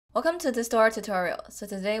Welcome to this Dora tutorial. So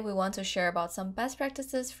today we want to share about some best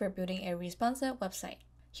practices for building a responsive website.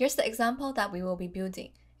 Here's the example that we will be building.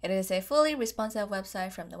 It is a fully responsive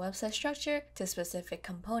website from the website structure to specific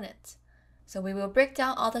components. So we will break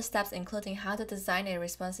down all the steps including how to design a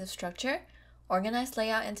responsive structure, organize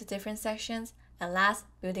layout into different sections, and last,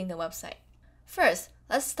 building the website. First,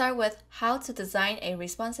 let's start with how to design a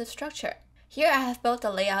responsive structure. Here I have built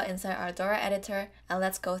the layout inside our Dora editor, and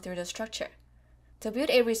let's go through the structure. To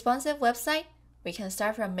build a responsive website, we can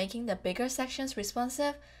start from making the bigger sections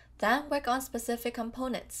responsive, then work on specific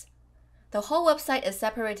components. The whole website is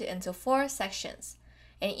separated into 4 sections,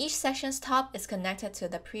 and each section's top is connected to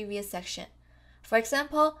the previous section. For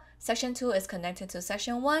example, Section 2 is connected to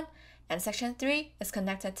Section 1, and Section 3 is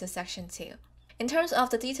connected to Section 2. In terms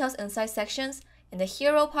of the details inside sections, in the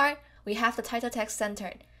hero part, we have the title text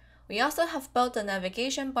centered. We also have built the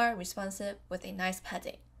navigation bar responsive with a nice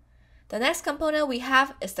padding. The next component we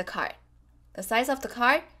have is the card. The size of the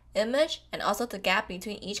card, image, and also the gap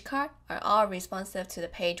between each card are all responsive to the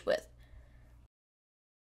page width.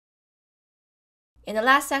 In the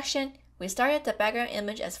last section, we started the background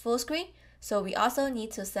image as full screen, so we also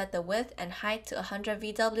need to set the width and height to 100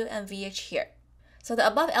 VW and VH here. So the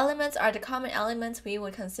above elements are the common elements we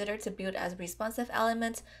would consider to build as responsive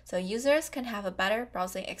elements so users can have a better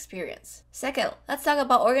browsing experience. Second, let's talk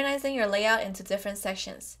about organizing your layout into different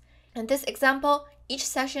sections. In this example, each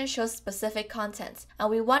section shows specific contents, and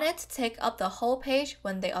we want it to take up the whole page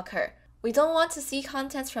when they occur. We don't want to see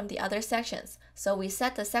contents from the other sections, so we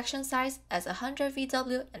set the section size as 100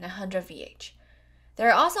 VW and 100 VH. There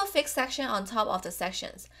are also fixed sections on top of the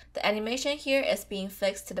sections. The animation here is being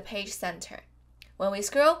fixed to the page center. When we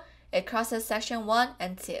scroll, it crosses section 1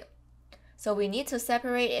 and 2. So we need to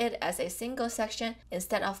separate it as a single section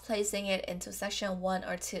instead of placing it into section 1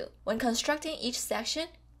 or 2. When constructing each section,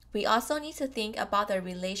 we also need to think about the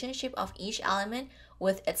relationship of each element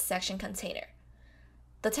with its section container.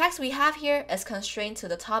 The text we have here is constrained to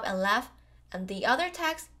the top and left, and the other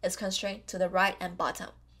text is constrained to the right and bottom.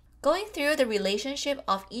 Going through the relationship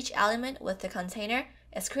of each element with the container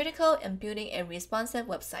is critical in building a responsive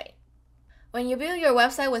website. When you build your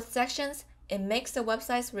website with sections, it makes the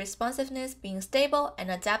website's responsiveness being stable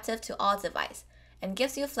and adaptive to all devices, and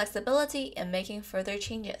gives you flexibility in making further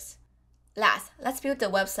changes. Last, let's build the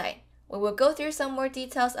website. We will go through some more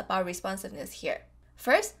details about responsiveness here.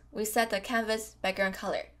 First, we set the canvas background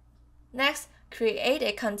color. Next, create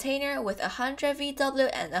a container with 100 VW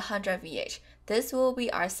and 100 VH. This will be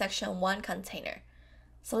our section 1 container.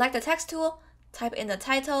 Select the text tool, type in the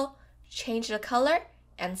title, change the color,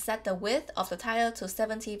 and set the width of the title to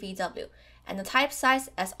 70 VW and the type size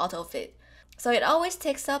as autofit. So it always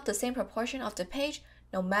takes up the same proportion of the page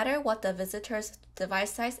no matter what the visitor's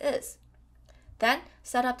device size is. Then,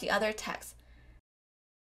 set up the other text.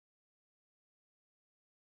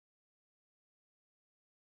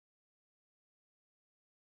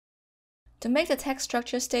 To make the text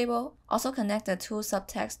structure stable, also connect the two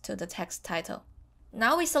subtext to the text title.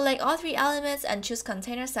 Now we select all 3 elements and choose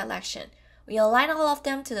container selection. We align all of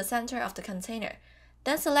them to the center of the container.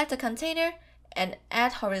 Then select the container and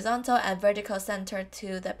add horizontal and vertical center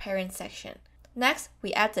to the parent section. Next,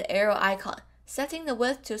 we add the arrow icon, setting the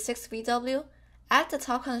width to 6 VW. Add the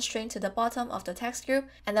top constraint to the bottom of the text group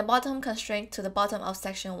and the bottom constraint to the bottom of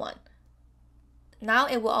section 1. Now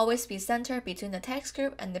it will always be centered between the text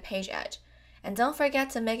group and the page edge. And don't forget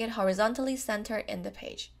to make it horizontally centered in the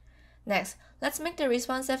page. Next, let's make the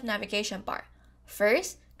responsive navigation bar.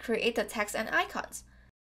 First, create the text and icons.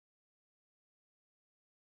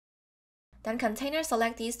 Then container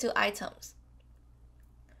select these 2 items.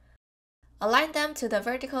 Align them to the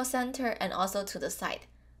vertical center and also to the side.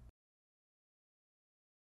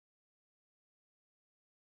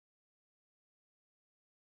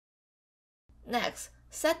 Next,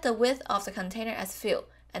 set the width of the container as fill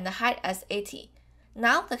and the height as 80.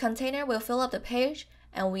 Now the container will fill up the page,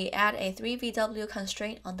 and we add a 3 VW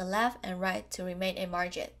constraint on the left and right to remain a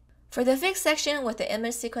margin. For the fixed section with the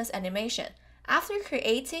image sequence animation, after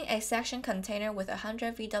creating a section container with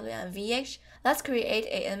 100 VW and VH, let's create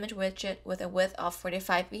an image widget with a width of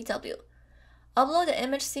 45 VW. Upload the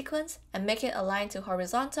image sequence and make it align to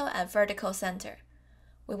horizontal and vertical center.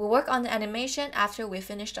 We will work on the animation after we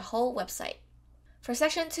finish the whole website. For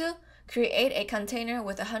section 2, create a container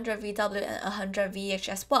with 100 VW and 100 VH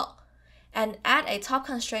as well, and add a top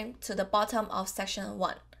constraint to the bottom of section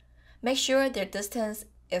 1. Make sure their distance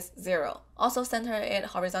is 0. Also center it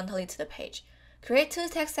horizontally to the page. Create 2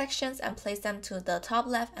 text sections and place them to the top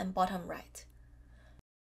left and bottom right.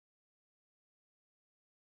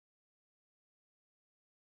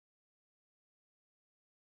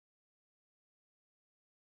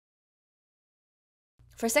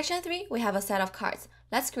 For section 3, we have a set of cards.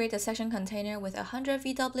 Let's create a section container with 100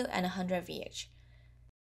 VW and 100 VH.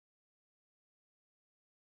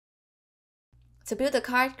 To build the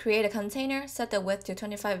card, create a container, set the width to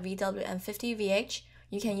 25 VW and 50 VH.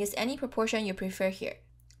 You can use any proportion you prefer here.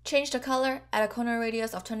 Change the color, add a corner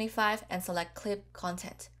radius of 25, and select Clip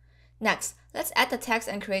Content. Next, let's add the text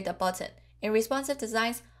and create a button. In responsive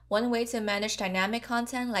designs, one way to manage dynamic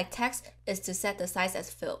content like text is to set the size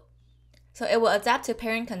as fill. So it will adapt to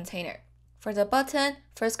parent container. For the button,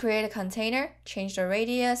 first create a container, change the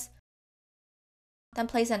radius, then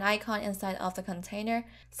place an icon inside of the container.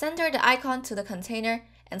 Center the icon to the container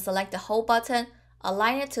and select the whole button,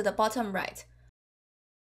 align it to the bottom right.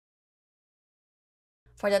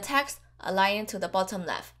 For the text, align it to the bottom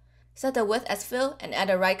left. Set the width as fill and add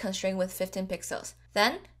a right constraint with 15 pixels.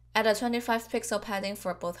 Then, add a 25 pixel padding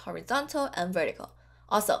for both horizontal and vertical.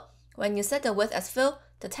 Also, when you set the width as fill,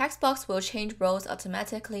 the text box will change rows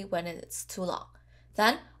automatically when it's too long.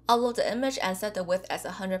 Then, upload the image and set the width as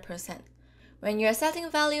 100%. When you're setting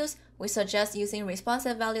values, we suggest using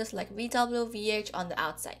responsive values like VW, VH on the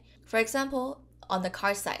outside. For example, on the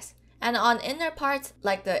card size. And on inner parts,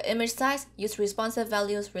 like the image size, use responsive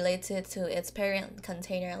values related to its parent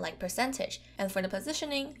container like percentage. And for the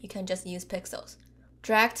positioning, you can just use pixels.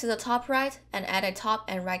 Drag to the top right and add a top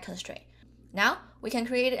and right constraint. Now, we can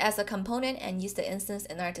create it as a component and use the instance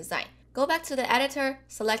in our design. Go back to the editor,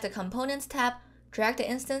 select the Components tab, drag the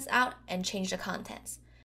instance out, and change the contents.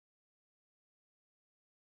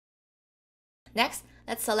 Next,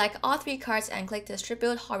 let's select all 3 cards and click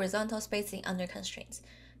Distribute Horizontal Spacing under Constraints.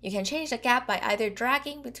 You can change the gap by either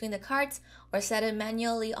dragging between the cards or set it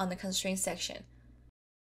manually on the Constraints section.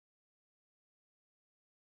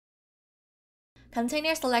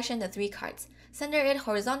 Container selection the 3 cards. Center it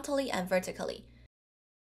horizontally and vertically.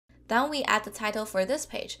 Then we add the title for this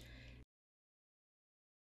page.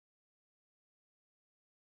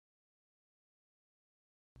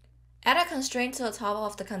 Add a constraint to the top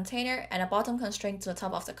of the container and a bottom constraint to the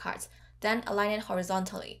top of the cards, then align it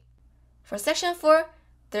horizontally. For section 4,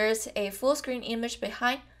 there's a full screen image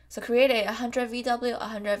behind, so create a 100 VW,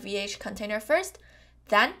 100 VH container first,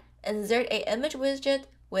 then insert a image widget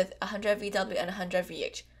with 100 VW and 100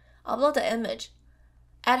 VH. Upload the image.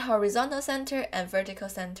 Add horizontal center and vertical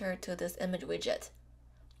center to this image widget.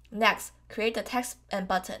 Next, create the text and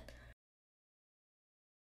button.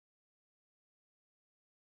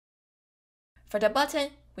 For the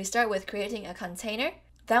button, we start with creating a container,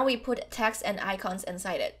 then we put text and icons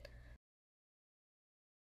inside it.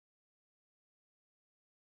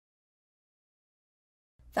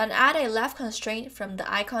 Then add a left constraint from the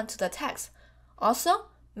icon to the text. Also,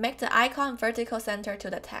 make the icon vertical center to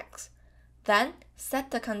the text. Then,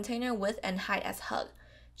 set the container width and height as hug.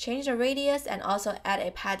 Change the radius and also add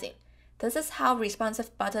a padding. This is how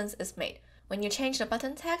responsive buttons is made. When you change the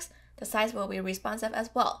button text, the size will be responsive as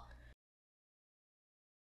well.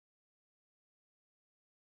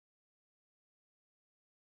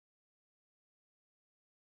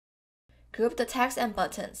 Group the text and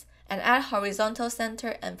buttons, and add horizontal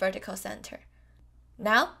center and vertical center.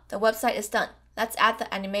 Now, the website is done. Let's add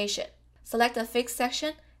the animation. Select the fix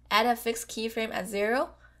section, add a fixed keyframe at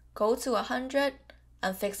 0, go to 100,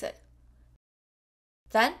 and fix it.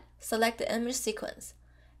 Then, select the image sequence.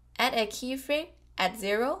 Add a keyframe at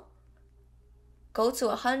 0, go to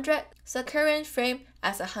 100, set current frame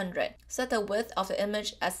as 100. Set the width of the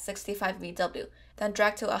image as 65 VW, then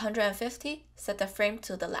drag to 150, set the frame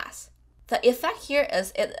to the last. The effect here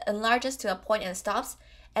is it enlarges to a point and stops,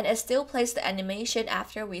 and it still plays the animation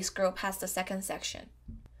after we scroll past the second section.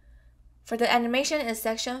 For the animation in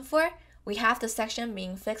section 4, we have the section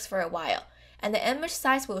being fixed for a while, and the image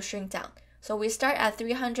size will shrink down. So we start at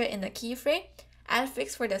 300 in the keyframe, add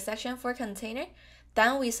fix for the section 4 container,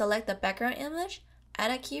 then we select the background image,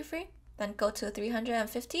 add a keyframe, then go to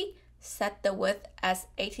 350, set the width as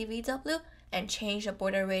 80 VW, and change the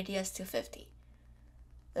border radius to 50.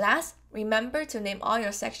 Last, remember to name all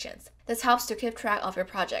your sections. This helps to keep track of your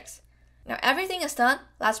projects. Now everything is done,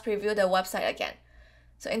 let's preview the website again.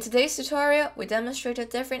 So in today's tutorial, we demonstrated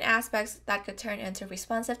different aspects that could turn into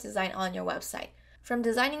responsive design on your website. From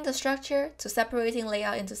designing the structure to separating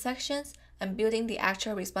layout into sections and building the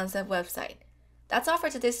actual responsive website. That's all for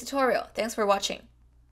today's tutorial. Thanks for watching.